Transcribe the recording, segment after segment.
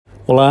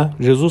Olá,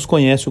 Jesus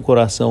conhece o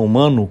coração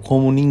humano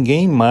como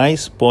ninguém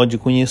mais pode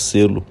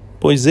conhecê-lo,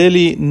 pois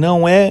ele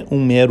não é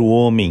um mero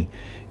homem,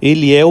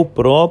 ele é o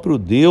próprio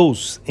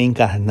Deus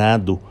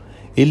encarnado,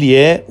 ele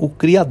é o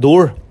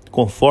Criador,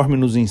 conforme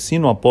nos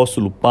ensina o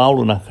apóstolo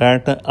Paulo na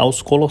carta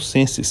aos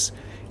Colossenses.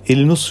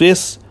 Ele nos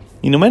fez,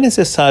 e não é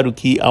necessário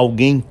que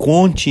alguém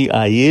conte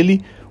a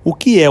ele o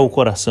que é o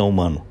coração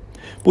humano.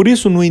 Por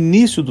isso, no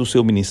início do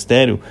seu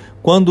ministério,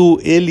 quando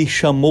ele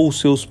chamou os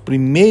seus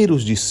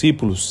primeiros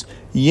discípulos,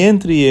 e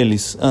entre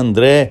eles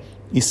André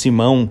e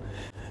Simão,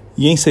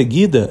 e em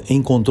seguida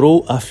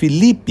encontrou a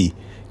Filipe,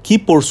 que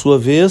por sua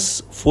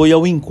vez foi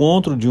ao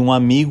encontro de um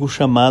amigo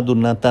chamado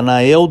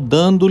Natanael,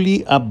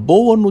 dando-lhe a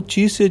boa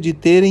notícia de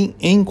terem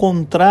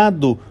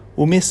encontrado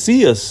o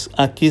Messias,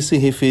 a que se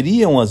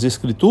referiam as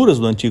Escrituras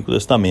do Antigo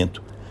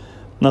Testamento.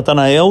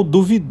 Natanael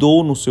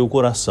duvidou no seu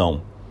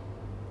coração.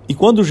 E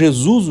quando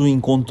Jesus o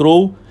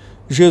encontrou,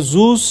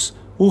 Jesus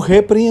o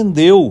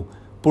repreendeu,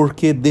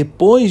 porque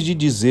depois de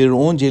dizer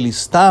onde ele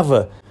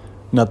estava,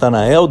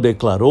 Natanael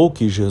declarou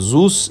que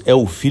Jesus é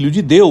o Filho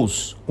de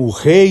Deus, o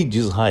Rei de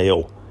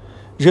Israel.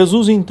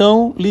 Jesus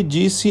então lhe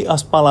disse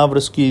as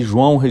palavras que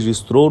João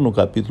registrou no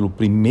capítulo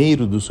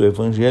 1 do seu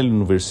Evangelho,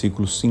 no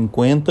versículo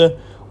 50,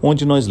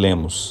 onde nós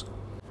lemos: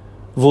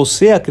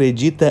 "Você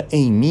acredita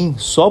em mim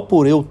só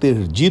por eu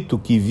ter dito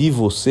que vi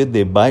você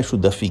debaixo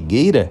da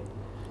figueira?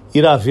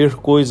 Irá haver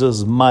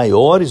coisas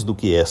maiores do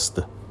que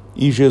esta."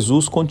 E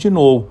Jesus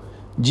continuou: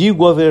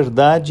 "Digo a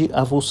verdade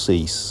a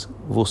vocês.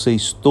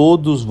 Vocês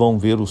todos vão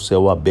ver o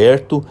céu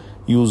aberto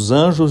e os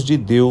anjos de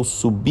Deus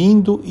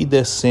subindo e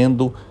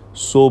descendo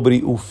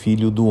sobre o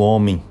Filho do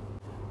Homem."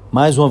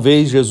 Mais uma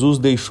vez, Jesus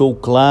deixou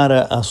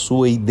clara a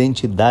sua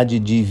identidade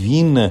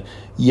divina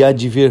e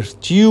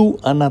advertiu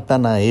a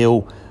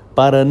Natanael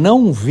para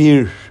não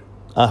ver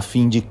a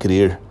fim de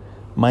crer,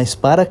 mas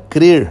para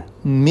crer,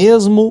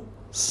 mesmo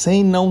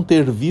sem não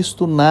ter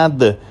visto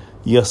nada,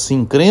 e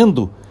assim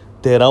crendo,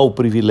 terá o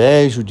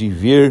privilégio de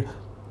ver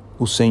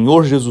o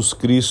Senhor Jesus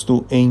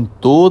Cristo em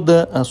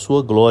toda a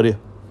sua glória.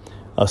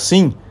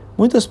 Assim,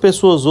 muitas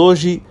pessoas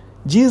hoje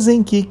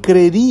dizem que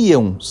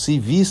creriam se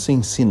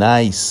vissem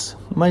sinais,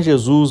 mas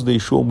Jesus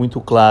deixou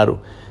muito claro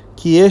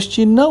que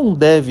este não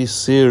deve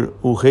ser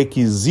o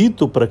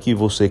requisito para que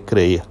você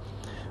creia.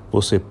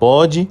 Você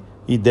pode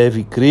e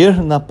deve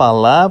crer na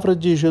palavra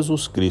de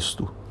Jesus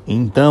Cristo.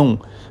 Então,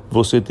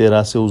 você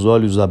terá seus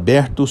olhos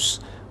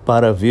abertos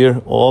para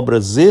ver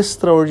obras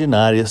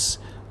extraordinárias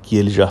que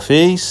ele já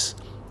fez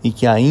e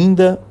que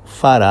ainda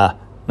fará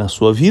na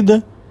sua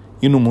vida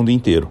e no mundo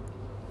inteiro.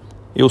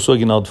 Eu sou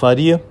Aguinaldo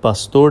Faria,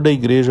 pastor da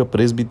Igreja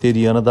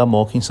Presbiteriana da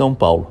Moca, em São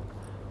Paulo.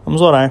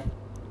 Vamos orar.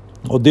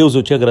 Ó Deus,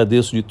 eu te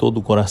agradeço de todo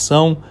o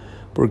coração,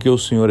 porque o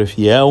Senhor é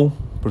fiel,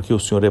 porque o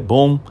Senhor é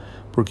bom,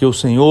 porque o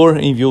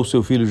Senhor enviou o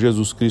seu Filho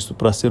Jesus Cristo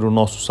para ser o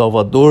nosso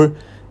Salvador,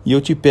 e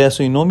eu te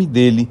peço em nome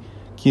dele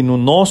que no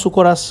nosso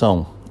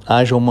coração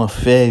haja uma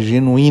fé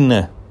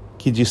genuína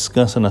que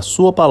descansa na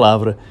sua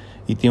palavra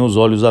e tenha os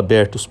olhos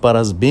abertos para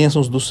as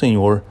bênçãos do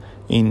Senhor.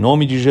 Em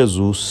nome de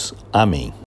Jesus. Amém.